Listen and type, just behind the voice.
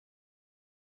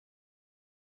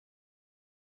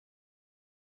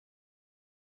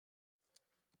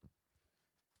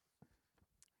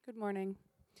Good morning.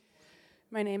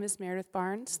 My name is Meredith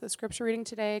Barnes. The scripture reading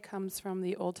today comes from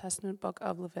the Old Testament book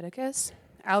of Leviticus.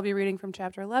 I'll be reading from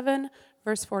chapter 11,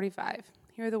 verse 45.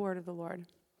 Hear the word of the Lord.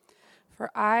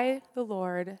 For I, the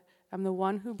Lord, am the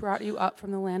one who brought you up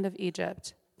from the land of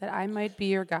Egypt, that I might be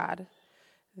your God.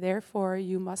 Therefore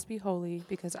you must be holy,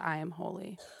 because I am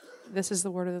holy. This is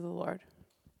the word of the Lord.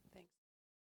 Thanks.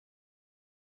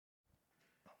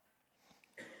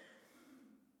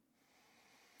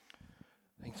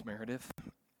 Thanks, Meredith.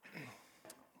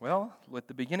 Well, with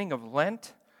the beginning of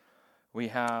Lent, we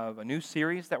have a new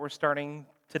series that we're starting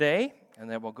today, and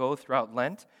that will go throughout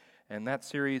Lent. And that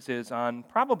series is on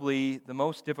probably the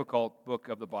most difficult book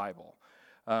of the Bible.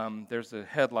 There's a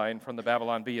headline from the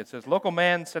Babylon Bee. It says, "Local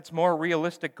man sets more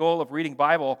realistic goal of reading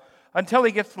Bible until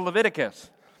he gets to Leviticus."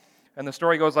 And the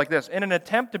story goes like this. In an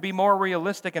attempt to be more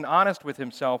realistic and honest with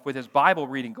himself with his Bible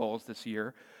reading goals this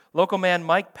year, local man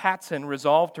Mike Patson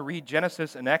resolved to read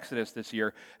Genesis and Exodus this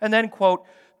year, and then, quote,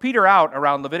 peter out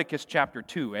around Leviticus chapter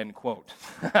 2, end quote.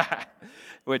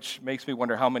 Which makes me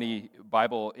wonder how many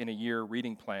Bible in a year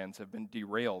reading plans have been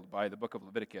derailed by the book of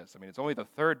Leviticus. I mean, it's only the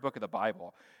third book of the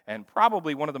Bible, and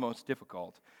probably one of the most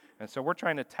difficult. And so we're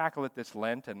trying to tackle it this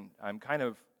Lent, and I'm kind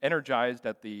of energized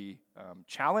at the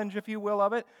challenge, if you will,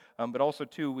 of it. But also,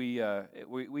 too,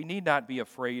 we need not be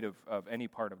afraid of any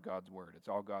part of God's Word. It's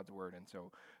all God's Word, and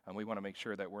so we want to make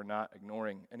sure that we're not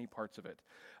ignoring any parts of it.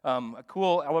 A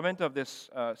cool element of this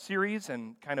series,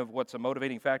 and kind of what's a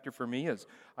motivating factor for me, is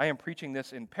I am preaching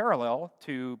this in parallel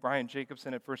to Brian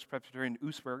Jacobson at First Presbyterian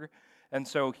Oostburg, and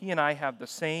so he and I have the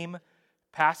same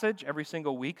passage every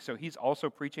single week. So he's also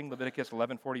preaching Leviticus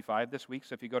 11:45 this week.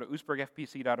 So if you go to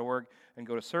oostburgfpc.org and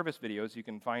go to service videos, you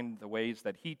can find the ways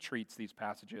that he treats these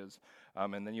passages,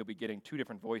 and then you'll be getting two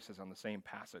different voices on the same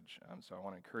passage. So I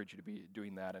want to encourage you to be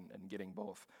doing that and getting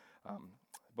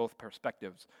both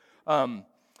perspectives.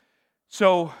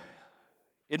 So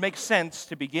it makes sense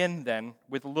to begin then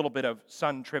with a little bit of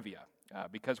sun trivia,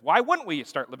 because why wouldn't we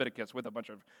start Leviticus with a bunch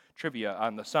of trivia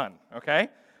on the sun? Okay,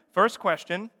 first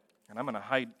question. And I'm going to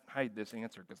hide this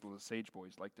answer because the Sage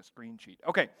Boys like to screen cheat.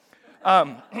 Okay.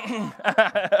 Yeah,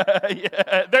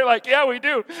 they're like, yeah, we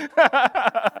do.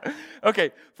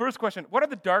 Okay, first question. What are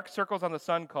the dark circles on the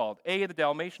sun called? A, the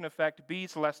Dalmatian effect, B,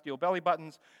 celestial belly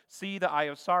buttons, C, the eye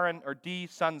of Sauron, or D,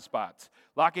 sunspots?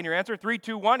 Lock in your answer. 3,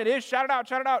 2, 1. It is. Shout it out.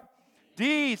 Shout it out.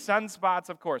 D, sunspots,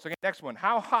 of course. Okay, next one.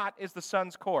 How hot is the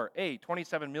sun's core? A,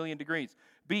 27 million degrees.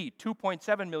 B,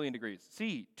 2.7 million degrees.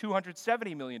 C,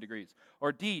 270 million degrees.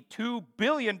 Or D, 2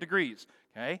 billion degrees.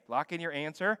 Okay, lock in your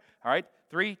answer. All right,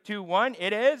 3, 2, 1.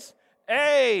 It is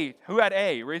A. Who had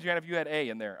A? Raise your hand if you had A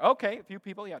in there. Okay, a few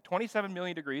people. Yeah, 27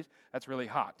 million degrees. That's really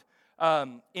hot.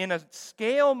 In a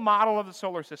scale model of the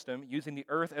solar system, using the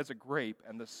Earth as a grape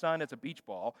and the sun as a beach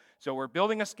ball, so we're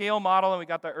building a scale model and we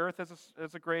got the Earth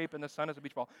as a grape and the sun as a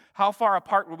beach ball, how far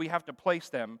apart would we have to place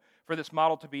them for this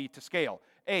model to be to scale?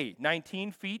 A,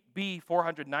 19 feet, B,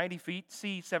 490 feet,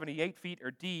 C, 78 feet, or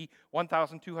D,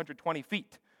 1,220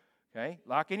 feet? Okay,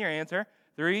 lock in your answer.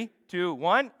 3, 2,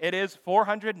 1. It is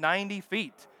 490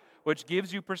 feet. Which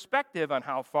gives you perspective on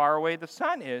how far away the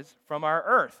sun is from our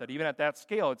Earth. That even at that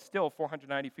scale, it's still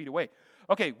 490 feet away.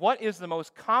 Okay, what is the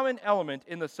most common element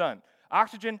in the sun?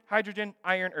 Oxygen, hydrogen,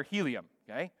 iron, or helium?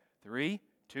 Okay, 3,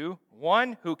 2,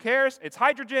 1. Who cares? It's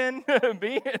hydrogen.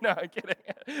 B, no, I'm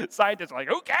kidding. Scientists are like,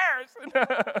 who cares?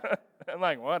 I'm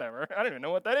like, whatever. I don't even know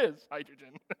what that is,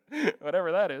 hydrogen.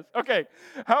 Whatever that is. Okay,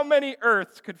 how many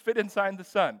Earths could fit inside the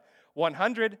sun?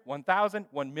 100, 1,000,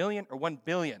 1 million, or 1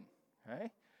 billion?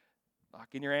 Okay.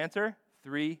 Lock in your answer.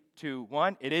 3, 2,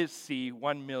 1. It is C,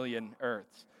 1 million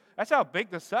Earths. That's how big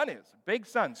the sun is. Big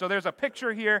sun. So there's a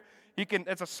picture here.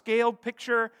 It's a scaled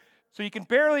picture. So you can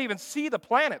barely even see the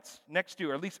planets next to,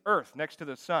 or at least Earth next to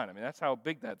the sun. I mean, that's how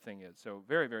big that thing is. So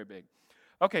very, very big.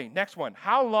 Okay, next one.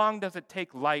 How long does it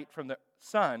take light from the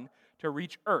sun to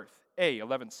reach Earth? A,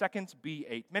 11 seconds. B,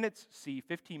 8 minutes. C,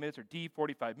 15 minutes. Or D,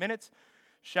 45 minutes.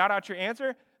 Shout out your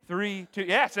answer. 3, 2.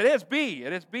 Yes, it is B.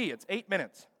 It is B. It's 8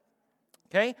 minutes.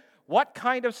 Okay, what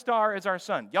kind of star is our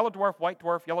sun? Yellow dwarf, white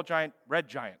dwarf, yellow giant, red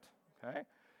giant. Okay,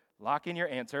 lock in your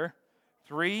answer.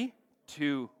 3,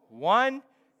 2, 1.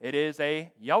 It is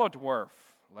a yellow dwarf,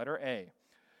 letter A.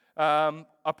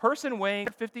 A person weighing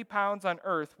 50 pounds on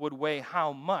Earth would weigh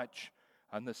how much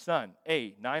on the sun?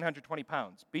 A, 920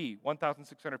 pounds. B,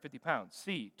 1,650 pounds.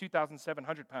 C,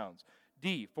 2,700 pounds.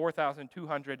 D,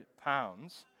 4,200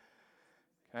 pounds.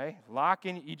 Okay, lock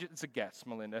in. It's a guess,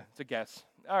 Melinda. It's a guess.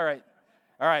 All right.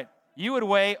 You would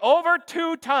weigh over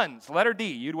 2 tons. Letter D.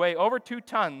 You'd weigh over 2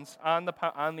 tons on the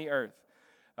Earth.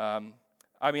 On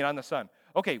the sun.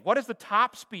 Okay, what is the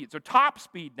top speed? So top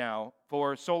speed now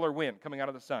for solar wind coming out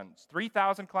of the sun. It's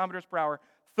 3,000 kilometers per hour,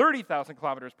 30,000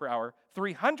 kilometers per hour,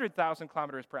 300,000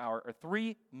 kilometers per hour, or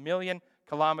 3 million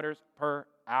kilometers per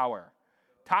hour.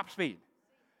 Top speed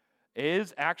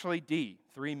is actually D,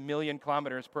 3 million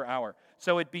kilometers per hour.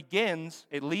 So it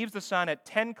leaves the sun at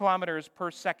 10 kilometers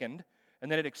per second,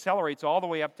 and then it accelerates all the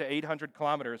way up to 800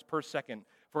 kilometers per second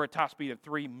for a top speed of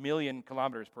 3 million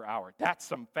kilometers per hour. That's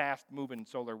some fast-moving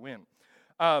solar wind.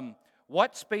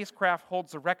 What spacecraft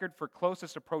holds the record for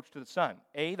closest approach to the sun?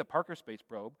 A, the Parker Space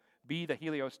Probe, B, the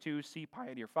Helios 2, C,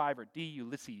 Pioneer 5, or D,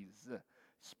 Ulysses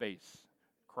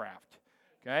spacecraft.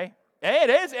 Okay? Hey, it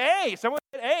is A. Someone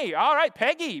said A. All right,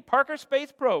 Peggy, Parker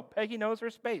Space Probe. Peggy knows her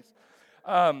space.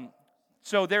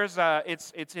 So there's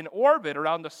it's in orbit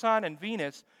around the sun and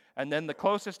Venus, and then the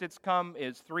closest it's come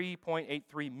is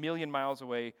 3.83 million miles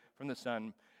away from the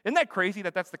sun. Isn't that crazy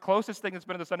that that's the closest thing that's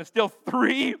been to the sun is still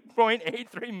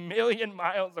 3.83 million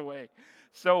miles away?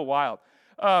 So wild.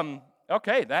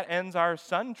 Okay, that ends our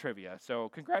sun trivia. So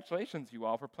congratulations, you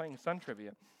all, for playing sun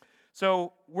trivia.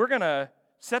 So we're going to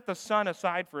set the sun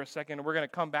aside for a second, and we're going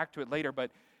to come back to it later.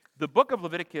 But the book of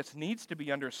Leviticus needs to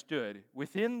be understood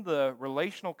within the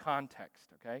relational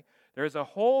context, okay? There's a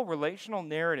whole relational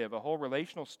narrative, a whole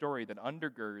relational story that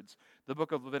undergirds the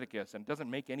book of Leviticus, and it doesn't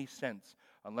make any sense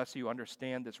unless you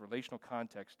understand this relational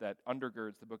context that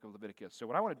undergirds the book of Leviticus. So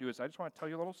what I want to do is I just want to tell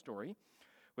you a little story,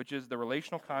 which is the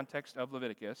relational context of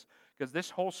Leviticus, because this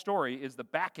whole story is the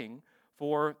backing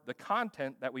for the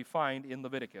content that we find in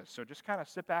Leviticus. So just kind of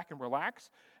sit back and relax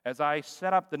as I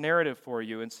set up the narrative for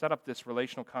you and set up this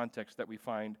relational context that we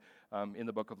find in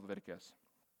the book of Leviticus.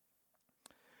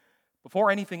 Before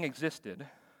anything existed,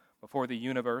 before the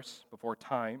universe, before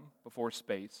time, before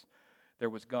space, there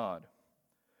was God.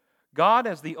 God,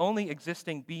 as the only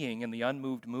existing being and the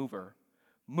unmoved mover,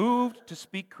 moved to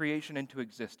speak creation into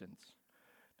existence.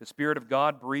 The Spirit of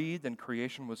God breathed and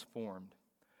creation was formed.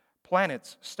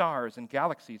 Planets, stars, and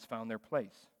galaxies found their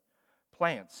place.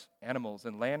 Plants, animals,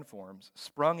 and landforms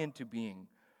sprung into being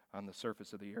on the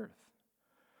surface of the earth.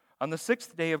 On the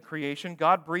sixth day of creation,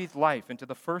 God breathed life into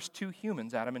the first two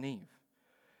humans, Adam and Eve.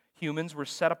 Humans were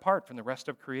set apart from the rest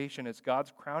of creation as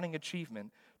God's crowning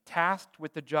achievement, tasked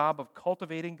with the job of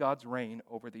cultivating God's reign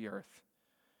over the earth.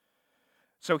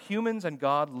 So humans and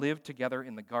God lived together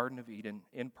in the Garden of Eden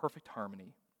in perfect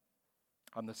harmony.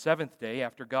 On the seventh day,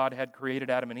 after God had created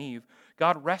Adam and Eve,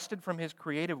 God rested from his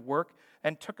creative work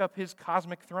and took up his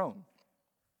cosmic throne.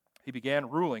 He began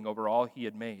ruling over all he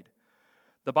had made.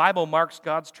 The Bible marks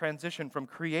God's transition from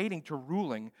creating to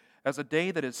ruling as a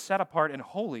day that is set apart and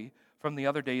holy from the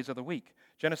other days of the week.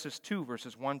 Genesis 2,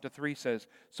 verses 1 to 3 says,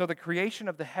 "So the creation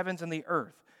of the heavens and the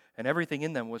earth and everything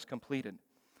in them was completed.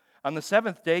 On the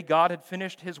seventh day, God had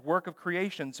finished his work of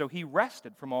creation, so he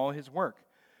rested from all his work.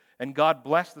 And God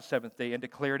blessed the seventh day and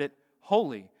declared it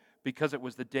holy, because it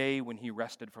was the day when he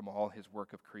rested from all his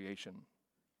work of creation."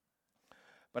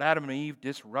 But Adam and Eve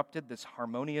disrupted this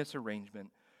harmonious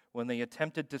arrangement when they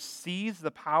attempted to seize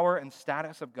the power and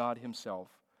status of God himself.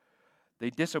 They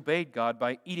disobeyed God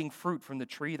by eating fruit from the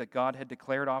tree that God had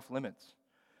declared off limits.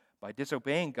 By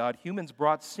disobeying God, humans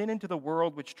brought sin into the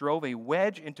world, which drove a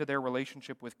wedge into their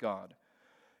relationship with God.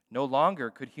 No longer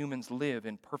could humans live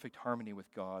in perfect harmony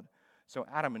with God. So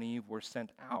Adam and Eve were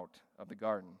sent out of the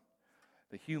garden.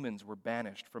 The humans were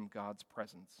banished from God's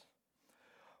presence.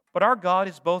 But our God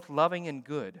is both loving and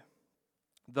good.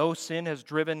 Though sin has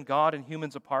driven God and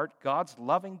humans apart, God's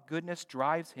loving goodness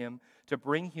drives him to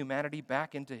bring humanity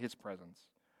back into his presence.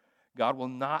 God will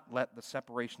not let the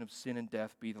separation of sin and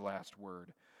death be the last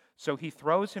word. So he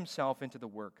throws himself into the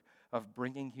work of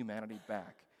bringing humanity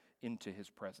back into his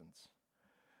presence.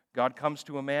 God comes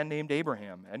to a man named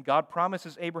Abraham, and God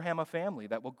promises Abraham a family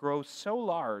that will grow so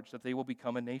large that they will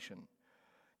become a nation.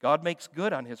 God makes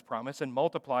good on his promise and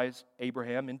multiplies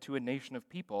Abraham into a nation of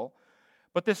people.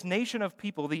 But this nation of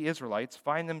people, the Israelites,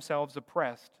 find themselves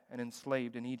oppressed and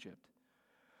enslaved in Egypt.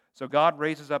 So God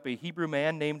raises up a Hebrew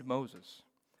man named Moses.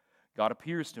 God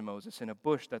appears to Moses in a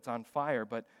bush that's on fire,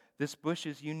 but this bush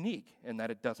is unique in that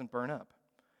it doesn't burn up.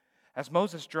 As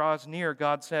Moses draws near,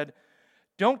 God said,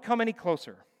 "Don't come any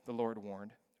closer," the Lord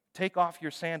warned. "Take off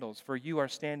your sandals, for you are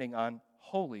standing on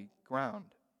holy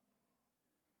ground."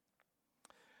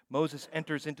 Moses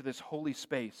enters into this holy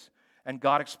space, and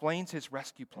God explains his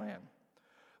rescue plan.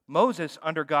 Moses,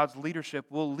 under God's leadership,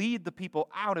 will lead the people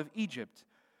out of Egypt.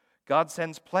 God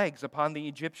sends plagues upon the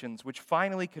Egyptians, which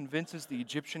finally convinces the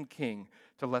Egyptian king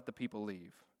to let the people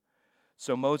leave.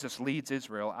 So Moses leads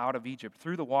Israel out of Egypt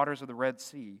through the waters of the Red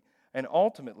Sea and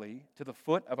ultimately to the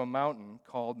foot of a mountain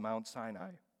called Mount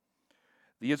Sinai.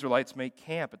 The Israelites make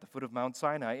camp at the foot of Mount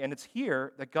Sinai, and it's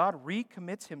here that God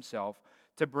recommits himself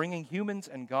to bringing humans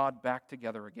and God back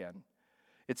together again.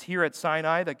 It's here at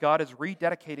Sinai that God is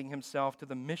rededicating himself to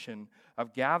the mission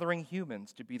of gathering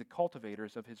humans to be the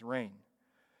cultivators of his reign.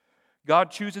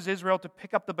 God chooses Israel to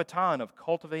pick up the baton of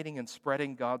cultivating and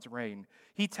spreading God's reign.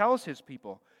 He tells his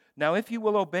people, "Now if you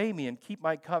will obey me and keep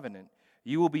my covenant,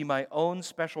 you will be my own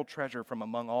special treasure from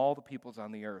among all the peoples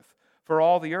on the earth, for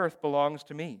all the earth belongs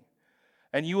to me.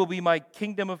 And you will be my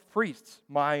kingdom of priests,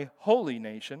 my holy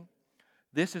nation."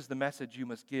 This is the message you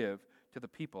must give to the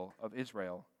people of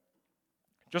Israel.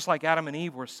 Just like Adam and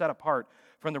Eve were set apart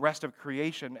from the rest of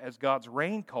creation as God's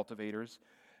reign cultivators,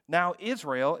 now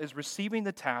Israel is receiving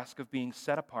the task of being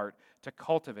set apart to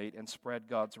cultivate and spread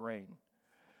God's reign.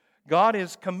 God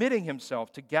is committing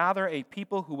himself to gather a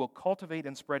people who will cultivate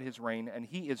and spread his reign, and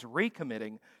he is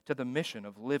recommitting to the mission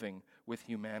of living with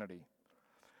humanity.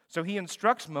 So he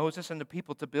instructs Moses and the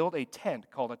people to build a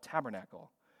tent called a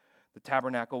tabernacle. The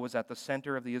tabernacle was at the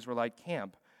center of the Israelite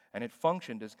camp, and it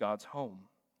functioned as God's home.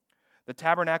 The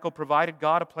tabernacle provided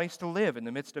God a place to live in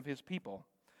the midst of his people.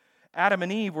 Adam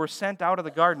and Eve were sent out of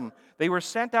the garden. They were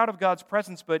sent out of God's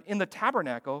presence, but in the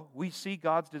tabernacle, we see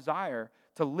God's desire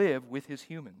to live with his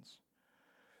humans.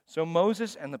 So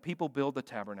Moses and the people build the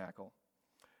tabernacle.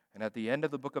 And at the end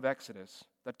of the book of Exodus,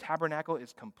 the tabernacle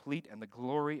is complete and the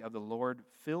glory of the Lord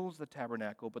fills the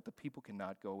tabernacle, but the people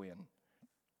cannot go in.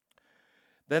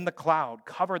 Then the cloud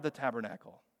covered the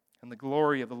tabernacle, and the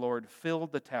glory of the Lord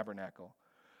filled the tabernacle.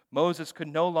 Moses could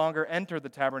no longer enter the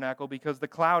tabernacle because the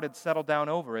cloud had settled down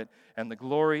over it, and the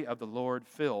glory of the Lord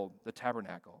filled the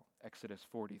tabernacle. Exodus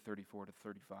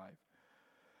 40:34-35.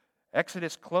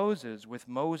 Exodus closes with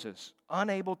Moses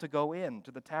unable to go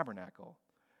into the tabernacle.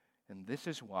 And this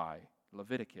is why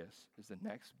Leviticus is the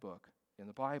next book in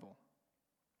the Bible.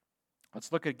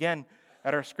 Let's look again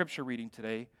at our scripture reading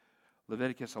today,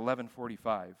 Leviticus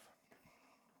 11:45.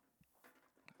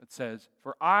 It says,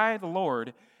 "For I, the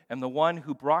Lord, am the one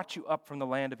who brought you up from the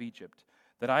land of Egypt,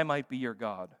 that I might be your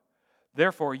God.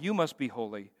 Therefore you must be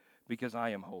holy, because I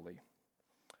am holy."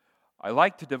 I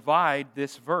like to divide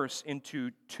this verse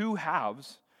into two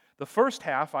halves. The first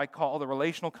half I call the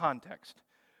relational context,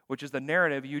 which is the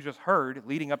narrative you just heard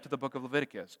leading up to the book of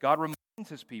Leviticus. God reminds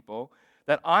his people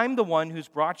that I'm the one who's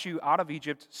brought you out of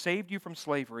Egypt, saved you from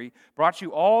slavery, brought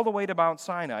you all the way to Mount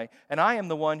Sinai, and I am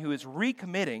the one who is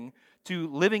recommitting to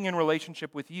living in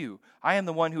relationship with you. I am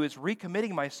the one who is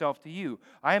recommitting myself to you.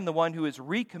 I am the one who is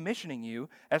recommissioning you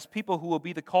as people who will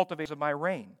be the cultivators of my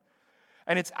reign.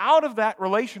 And it's out of that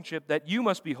relationship that you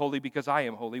must be holy because I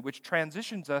am holy, which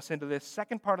transitions us into this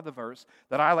second part of the verse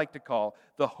that I like to call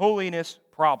the holiness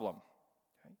problem.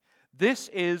 This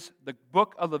is the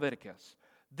book of Leviticus.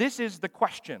 This is the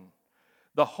question,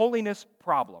 the holiness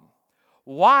problem.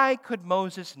 Why could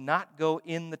Moses not go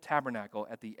in the tabernacle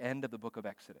at the end of the book of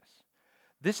Exodus?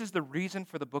 This is the reason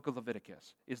for the book of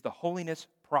Leviticus, is the holiness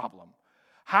problem.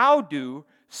 How do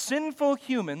sinful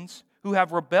humans who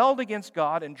have rebelled against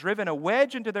God and driven a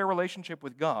wedge into their relationship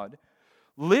with God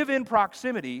live in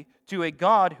proximity to a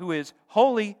God who is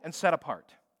holy and set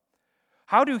apart?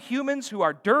 How do humans who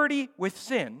are dirty with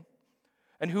sin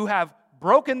and who have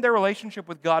broken their relationship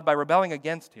with God by rebelling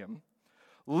against him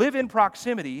live in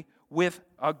proximity with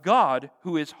a God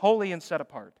who is holy and set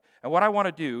apart? And what I want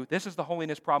to do, this is the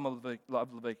holiness problem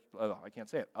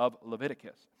of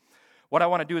Leviticus. What I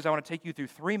want to do is I want to take you through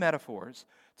three metaphors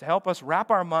to help us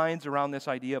wrap our minds around this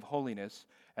idea of holiness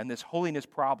and this holiness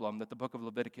problem that the book of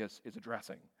Leviticus is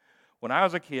addressing. When I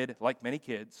was a kid, like many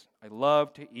kids, I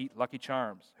loved to eat Lucky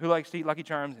Charms. Who likes to eat Lucky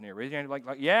Charms in here? Raise your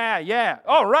hand. Yeah.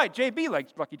 Oh, right. JB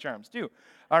likes Lucky Charms too.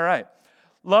 All right.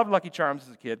 Loved Lucky Charms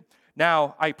as a kid.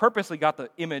 Now, I purposely got the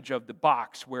image of the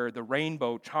box where the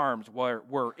rainbow charms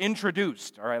were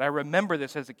introduced. All right. I remember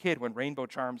this as a kid when rainbow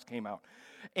charms came out.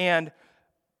 And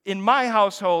in my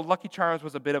household, Lucky Charms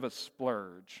was a bit of a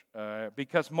splurge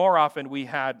because more often we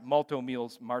had Malto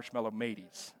Meals Marshmallow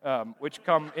Mateys, which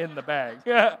come in the bag.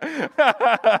 A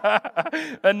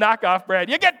knockoff brand.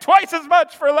 You get twice as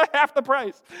much for half the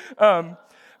price.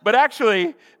 But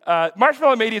actually,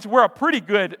 Marshmallow Mateys were a pretty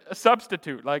good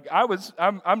substitute. Like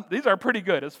these are pretty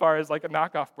good as far as like a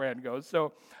knockoff brand goes.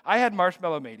 So I had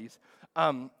Marshmallow Mateys.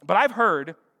 But I've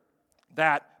heard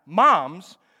that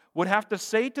moms would have to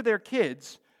say to their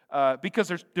kids, because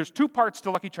there's two parts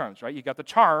to Lucky Charms, right? You got the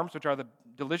charms, which are the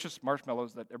delicious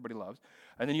marshmallows that everybody loves,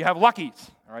 and then you have Luckies,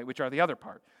 all right, which are the other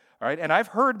part, all right? And I've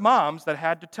heard moms that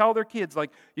had to tell their kids, like,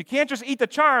 you can't just eat the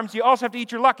charms, you also have to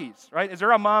eat your Luckies, right? Is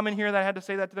there a mom in here that had to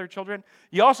say that to their children?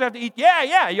 You also have to eat,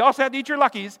 you also have to eat your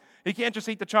Luckies. You can't just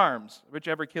eat the charms, which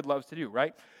every kid loves to do,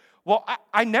 right? Well,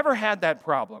 I never had that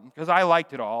problem because I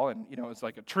liked it all, and it's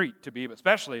like a treat to be,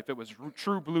 especially if it was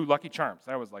true blue Lucky Charms.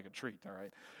 That was like a treat, all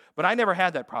right? But I never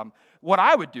had that problem. What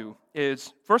I would do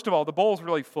is, first of all, the bowl's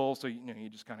really full, so you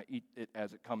just kind of eat it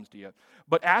as it comes to you.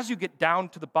 But as you get down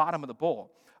to the bottom of the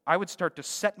bowl, I would start to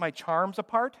set my charms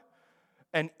apart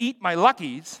and eat my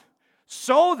Luckies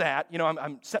so that,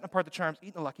 I'm setting apart the charms,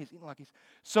 eating the Luckies,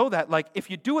 so that, like,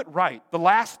 if you do it right, the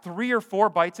last 3 or 4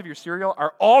 bites of your cereal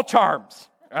are all charms.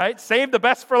 Right? Save the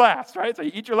best for last, right? So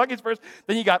you eat your Luckies first,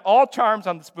 then you got all charms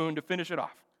on the spoon to finish it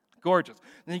off. Gorgeous.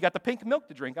 Then you got the pink milk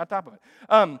to drink on top of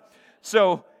it.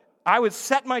 So I would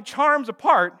set my charms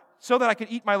apart so that I could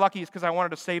eat my Luckies because I wanted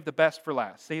to save the best for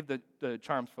last, save the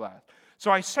charms for last.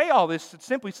 So I say all this to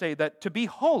simply say that to be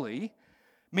holy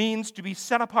means to be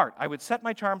set apart. I would set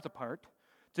my charms apart.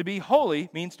 To be holy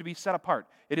means to be set apart.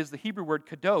 It is the Hebrew word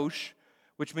kadosh,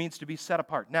 which means to be set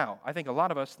apart. Now, I think a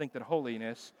lot of us think that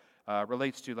holiness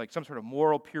relates to like some sort of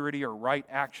moral purity or right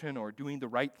action or doing the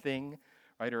right thing,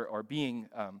 right, or being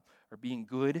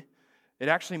good. It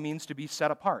actually means to be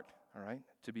set apart, all right,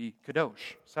 to be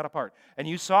kadosh, set apart. And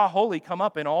you saw holy come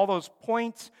up in all those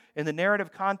points in the narrative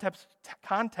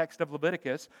context of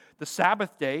Leviticus. The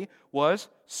Sabbath day was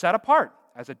set apart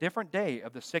as a different day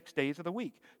of the 6 days of the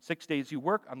week. 6 days you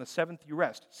work, on the 7th you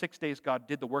rest. 6 days God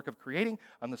did the work of creating,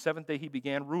 on the 7th day he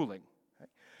began ruling.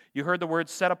 You heard the word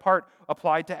set apart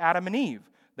applied to Adam and Eve.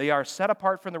 They are set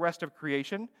apart from the rest of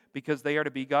creation because they are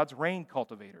to be God's rain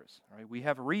cultivators. Right? We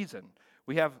have reason.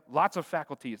 We have lots of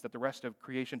faculties that the rest of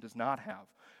creation does not have.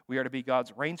 We are to be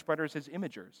God's rain spreaders, his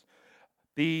imagers.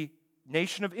 The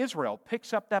nation of Israel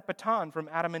picks up that baton from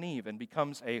Adam and Eve and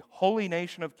becomes a holy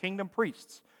nation of kingdom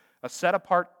priests, a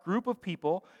set-apart group of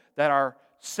people that are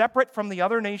separate from the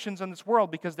other nations in this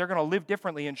world because they're going to live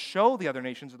differently and show the other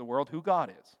nations of the world who God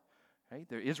is. Right?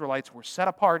 The Israelites were set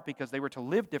apart because they were to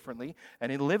live differently,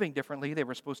 and in living differently, they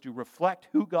were supposed to reflect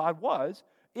who God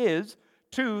is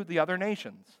to the other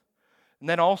nations. And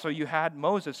then also you had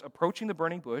Moses approaching the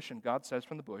burning bush, and God says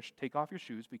from the bush, take off your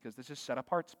shoes because this is set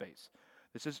apart space.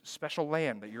 This is special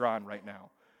land that you're on right now.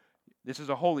 This is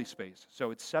a holy space,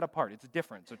 so it's set apart. It's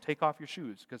different, so take off your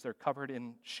shoes because they're covered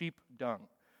in sheep dung.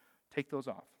 Take those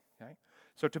off, okay?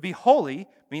 So to be holy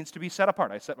means to be set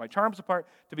apart. I set my charms apart.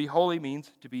 To be holy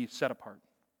means to be set apart.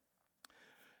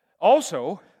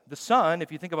 Also, the sun,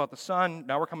 if you think about the sun,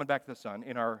 now we're coming back to the sun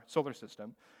in our solar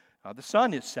system. The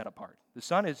sun is set apart. The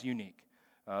sun is unique.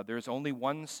 There's only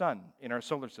one sun in our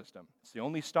solar system. It's the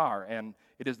only star, and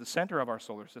it is the center of our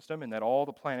solar system in that all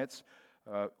the planets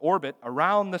orbit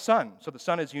around the sun. So the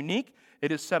sun is unique.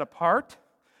 It is set apart.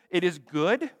 It is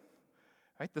good.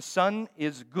 Right? The sun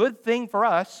is a good thing for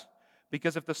us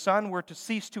because if the sun were to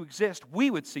cease to exist, we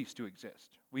would cease to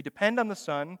exist. We depend on the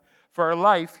sun for our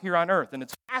life here on earth. And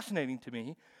it's fascinating to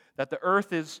me that the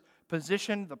earth is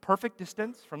positioned the perfect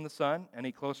distance from the sun.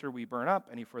 Any closer, we burn up.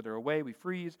 Any further away, we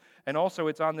freeze. And also,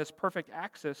 it's on this perfect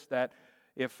axis that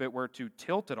if it were to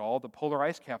tilt at all, the polar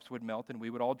ice caps would melt and we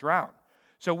would all drown.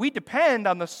 So we depend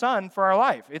on the sun for our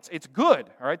life. It's good,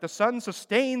 all right? The sun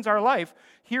sustains our life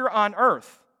here on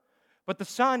earth. But the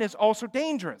sun is also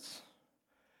dangerous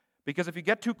because if you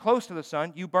get too close to the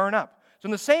sun, you burn up. So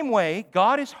in the same way,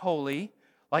 God is holy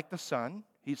like the sun.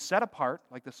 He's set apart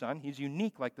like the sun. He's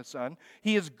unique like the sun.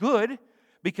 He is good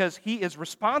because he is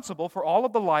responsible for all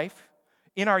of the life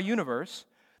in our universe.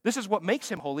 This is what makes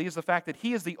him holy, is the fact that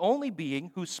he is the only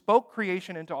being who spoke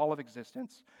creation into all of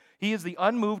existence. He is the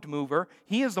unmoved mover.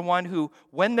 He is the one who,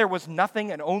 when there was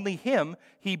nothing and only him,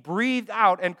 he breathed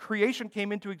out and creation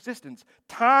came into existence.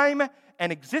 Time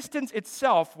and existence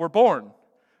itself were born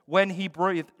when he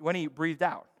breathed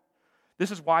out.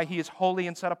 This is why he is holy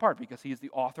and set apart, because he is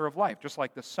the author of life. Just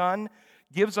like the sun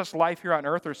gives us life here on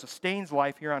earth or sustains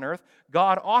life here on earth,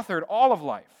 God authored all of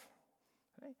life.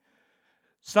 Okay?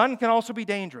 Sun can also be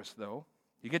dangerous, though.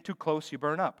 You get too close, you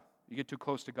burn up. You get too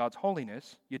close to God's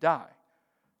holiness, you die.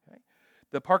 Okay?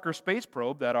 The Parker Space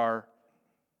Probe that our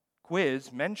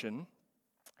quiz mentioned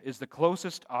is the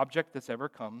closest object that's ever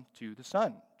come to the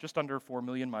sun, just under 4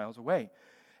 million miles away.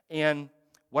 And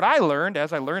what I learned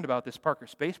as I learned about this Parker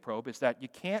Space Probe is that you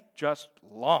can't just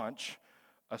launch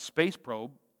a space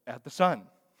probe at the sun.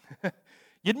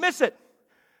 You'd miss it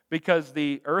because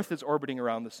the Earth is orbiting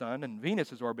around the sun and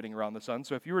Venus is orbiting around the sun.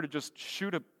 So if you were to just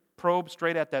shoot a probe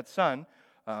straight at that sun,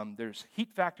 there's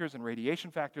heat factors and radiation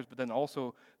factors, but then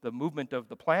also the movement of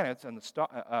the planets and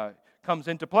the comes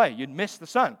into play. You'd miss the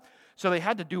sun. So they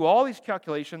had to do all these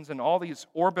calculations and all these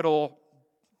orbital,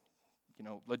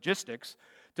 logistics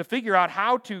to figure out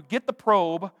how to get the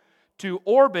probe to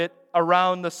orbit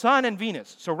around the sun and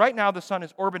Venus. So right now the sun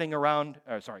is orbiting around,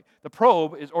 the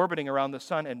probe is orbiting around the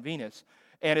sun and Venus.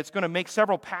 and it's going to make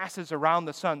several passes around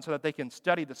the sun so that they can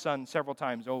study the sun several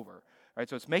times over. Right,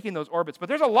 so it's making those orbits. But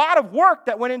there's a lot of work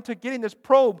that went into getting this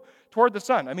probe toward the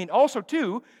sun. I mean, also,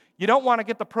 too, you don't want to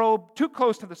get the probe too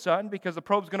close to the sun because the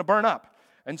probe's going to burn up.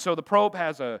 And so the probe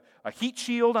has a heat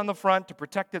shield on the front to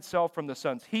protect itself from the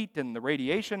sun's heat and the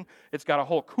radiation. It's got a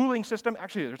whole cooling system.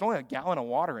 Actually, there's only a gallon of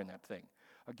water in that thing.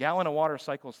 A gallon of water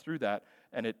cycles through that,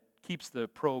 and it keeps the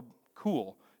probe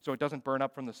cool so it doesn't burn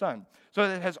up from the sun. So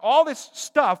it has all this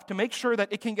stuff to make sure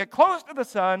that it can get close to the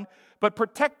sun, but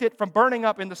protect it from burning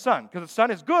up in the sun. Because the sun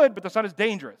is good, but the sun is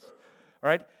dangerous. All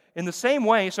right? In the same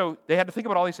way, so they had to think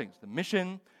about all these things. The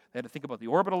mission, they had to think about the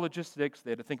orbital logistics,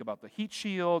 they had to think about the heat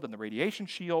shield and the radiation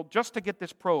shield, just to get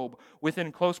this probe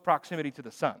within close proximity to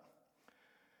the sun.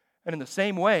 And in the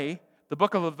same way, the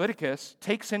book of Leviticus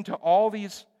takes into all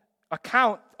these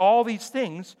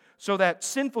things so that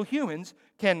sinful humans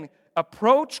can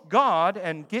approach God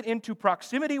and get into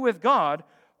proximity with God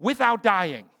without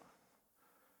dying.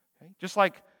 Okay? Just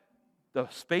like the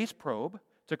space probe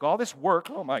took all this work.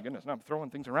 Oh my goodness, now I'm throwing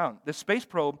things around. The space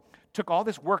probe took all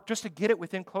this work just to get it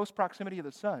within close proximity of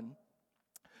the sun.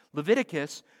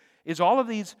 Leviticus is all of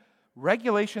these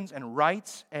regulations and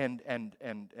rites and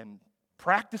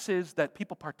practices that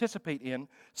people participate in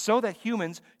so that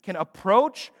humans can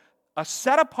approach a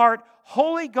set-apart,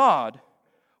 holy God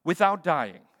without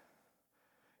dying.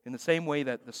 In the same way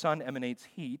that the sun emanates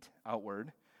heat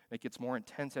outward, it gets more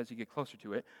intense as you get closer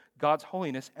to it, God's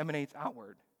holiness emanates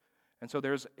outward. And so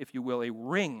there's, if you will, a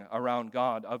ring around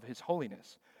God of his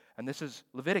holiness. And this is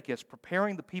Leviticus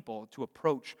preparing the people to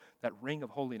approach that ring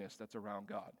of holiness that's around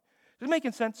God. Is it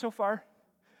making sense so far?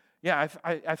 Yeah,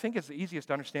 I think it's the easiest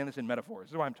to understand this in metaphors.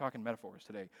 This is why I'm talking metaphors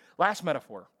today. Last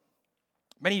metaphor.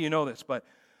 Many of you know this, but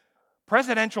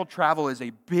presidential travel is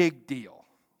a big deal.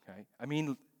 Okay, I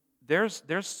mean, there's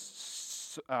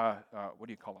what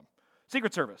do you call them?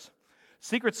 Secret Service.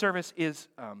 Secret Service is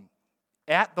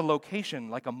at the location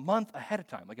like a month ahead of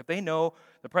time. Like if they know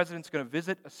the president's going to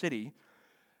visit a city,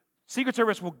 Secret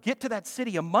Service will get to that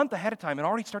city a month ahead of time and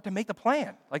already start to make the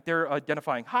plan. Like they're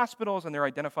identifying hospitals and they're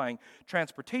identifying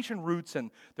transportation routes and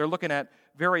they're looking at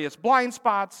various blind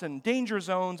spots and danger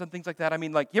zones and things like that. I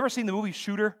mean, like, you ever seen the movie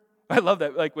Shooter? I love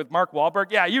that, like with Mark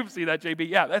Wahlberg. Yeah, you've seen that, JB.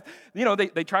 Yeah,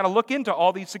 they try to look into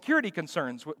all these security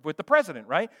concerns with the president,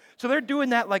 right? So they're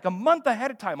doing that like a month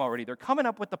ahead of time already. They're coming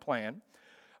up with the plan,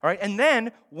 all right? And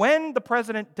then when the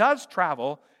president does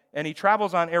travel, and he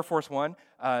travels on Air Force One,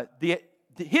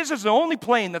 his is the only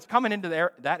plane that's coming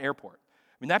into that airport.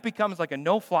 I mean, that becomes like a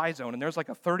no-fly zone, and there's like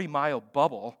a 30-mile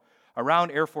bubble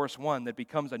around Air Force One that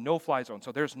becomes a no-fly zone.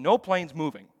 So there's no planes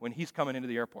moving when he's coming into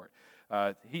the airport.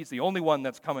 He's the only one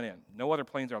that's coming in. No other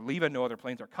planes are leaving. No other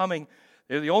planes are coming.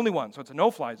 They're the only one, so it's a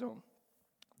no-fly zone.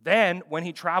 Then, when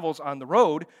he travels on the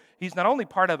road, he's not only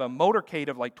part of a motorcade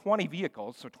of like 20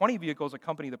 vehicles, so 20 vehicles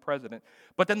accompany the president,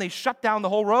 but then they shut down the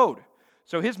whole road.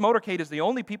 So his motorcade is the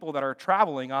only people that are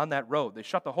traveling on that road. They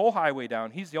shut the whole highway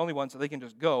down. He's the only one, so they can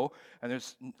just go, and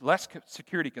there's less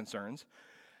security concerns.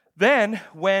 Then,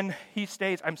 when he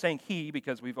stays, I'm saying he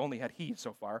because we've only had he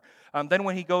so far. Then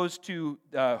when he goes to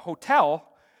the hotel,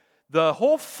 the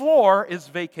whole floor is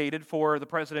vacated for the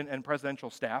president and presidential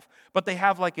staff, but they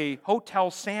have like a hotel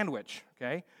sandwich,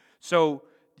 okay? So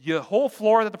the whole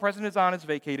floor that the president is on is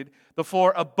vacated. The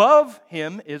floor above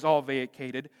him is all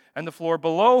vacated, and the floor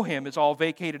below him is all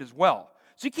vacated as well.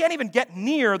 So you can't even get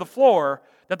near the floor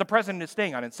that the president is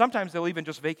staying on. And sometimes they'll even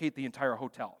just vacate the entire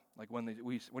hotel, like when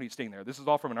he's staying there. This is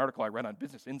all from an article I read on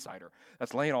Business Insider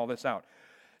that's laying all this out.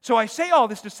 So I say all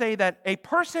this to say that a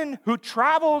person who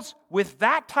travels with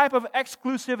that type of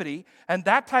exclusivity and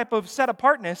that type of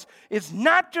set-apartness is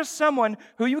not just someone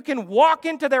who you can walk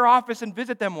into their office and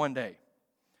visit them one day.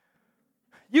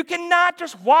 You cannot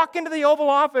just walk into the Oval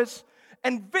Office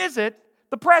and visit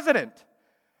the president.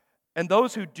 And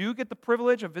those who do get the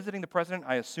privilege of visiting the president,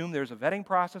 I assume there's a vetting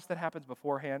process that happens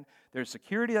beforehand. There's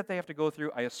security that they have to go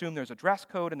through. I assume there's a dress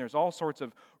code and there's all sorts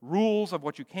of rules of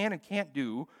what you can and can't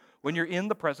do when you're in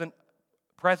the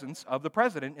presence of the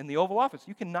president in the Oval Office.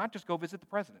 You cannot just go visit the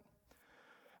president.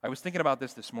 I was thinking about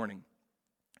this morning,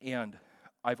 and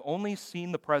I've only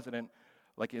seen the president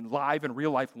like in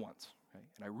real life once. Okay?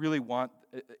 And I really want,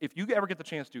 if you ever get the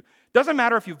chance to, doesn't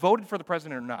matter if you voted for the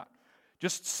president or not,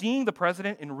 just seeing the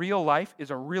president in real life is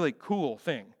a really cool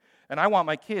thing. And I want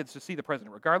my kids to see the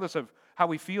president, regardless of how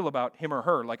we feel about him or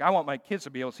her. Like, I want my kids to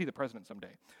be able to see the president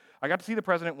someday. I got to see the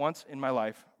president once in my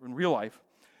life, in real life,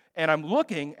 and I'm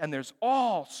looking, and there's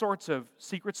all sorts of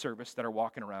Secret Service that are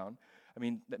walking around. I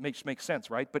mean, that makes sense,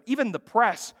 right? But even the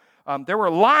press, there were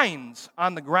lines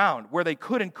on the ground where they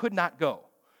could and could not go.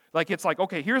 Like it's like,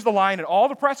 okay, here's the line, and all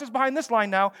the press is behind this line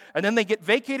now, and then they get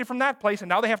vacated from that place, and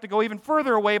now they have to go even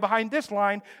further away behind this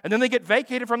line, and then they get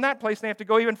vacated from that place, and they have to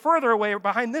go even further away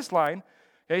behind this line.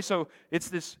 Okay, so it's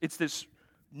this,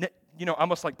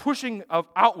 almost like pushing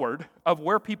outward of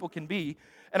where people can be.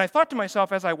 And I thought to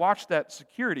myself, as I watched that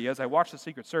security, as I watched the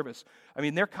Secret Service, I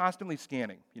mean, they're constantly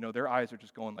scanning. Their eyes are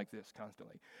just going like this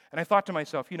constantly. And I thought to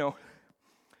myself,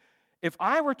 if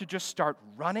I were to just start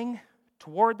running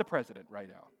toward the president right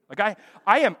now, like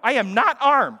I am not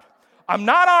armed. I'm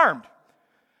not armed.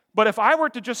 But if I were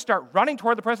to just start running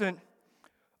toward the president,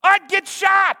 I'd get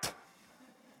shot.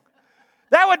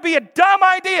 That would be a dumb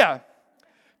idea,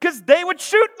 because they would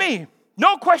shoot me.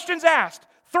 No questions asked.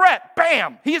 Threat,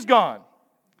 bam, he's gone.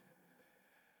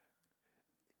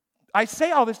 I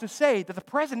say all this to say that the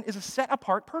president is a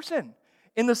set-apart person.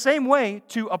 In the same way,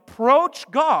 to approach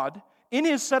God in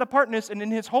his set-apartness and in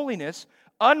his holiness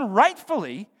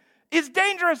unrightfully is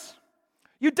dangerous.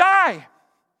 You die.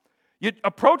 You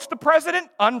approach the president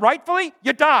unrightfully,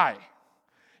 you die.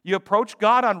 You approach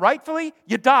God unrightfully,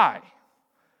 you die.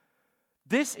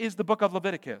 This is the book of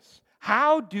Leviticus.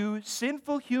 How do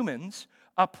sinful humans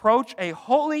approach a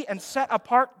holy and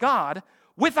set-apart God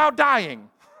without dying?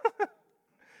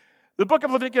 The book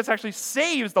of Leviticus actually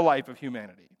saves the life of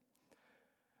humanity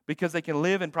because they can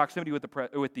live in proximity with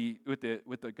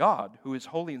the God who is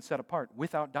holy and set apart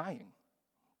without dying.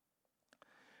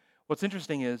 What's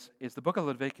interesting is the book of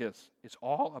Leviticus is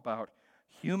all about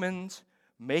humans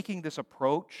making this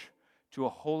approach to a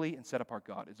holy and set apart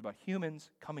God. It's about humans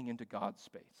coming into God's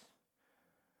space.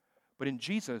 But in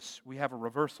Jesus, we have a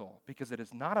reversal because it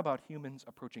is not about humans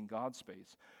approaching God's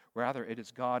space. Rather, it is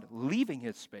God leaving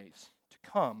his space to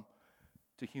come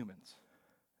to humans.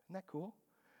 Isn't that cool?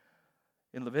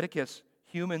 In Leviticus,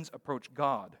 humans approach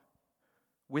God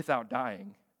without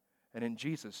dying. And in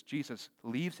Jesus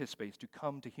leaves his space to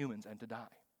come to humans and to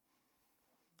die.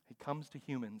 He comes to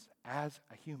humans as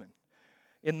a human.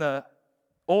 In the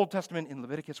Old Testament, in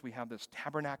Leviticus, we have this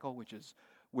tabernacle, which is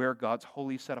where God's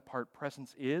holy, set-apart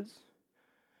presence is.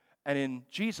 And in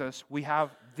Jesus, we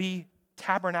have the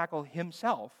tabernacle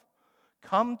himself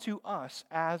come to us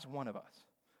as one of us.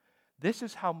 This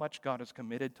is how much God is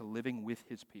committed to living with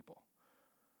his people.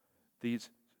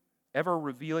 These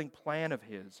ever-revealing plan of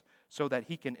his so that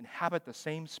he can inhabit the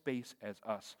same space as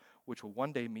us, which will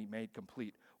one day be made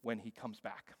complete when he comes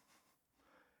back.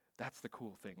 That's the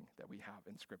cool thing that we have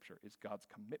in Scripture, is God's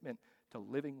commitment to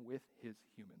living with his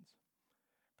humans.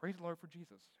 Praise the Lord for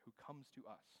Jesus, who comes to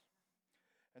us.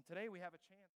 And today we have a chance.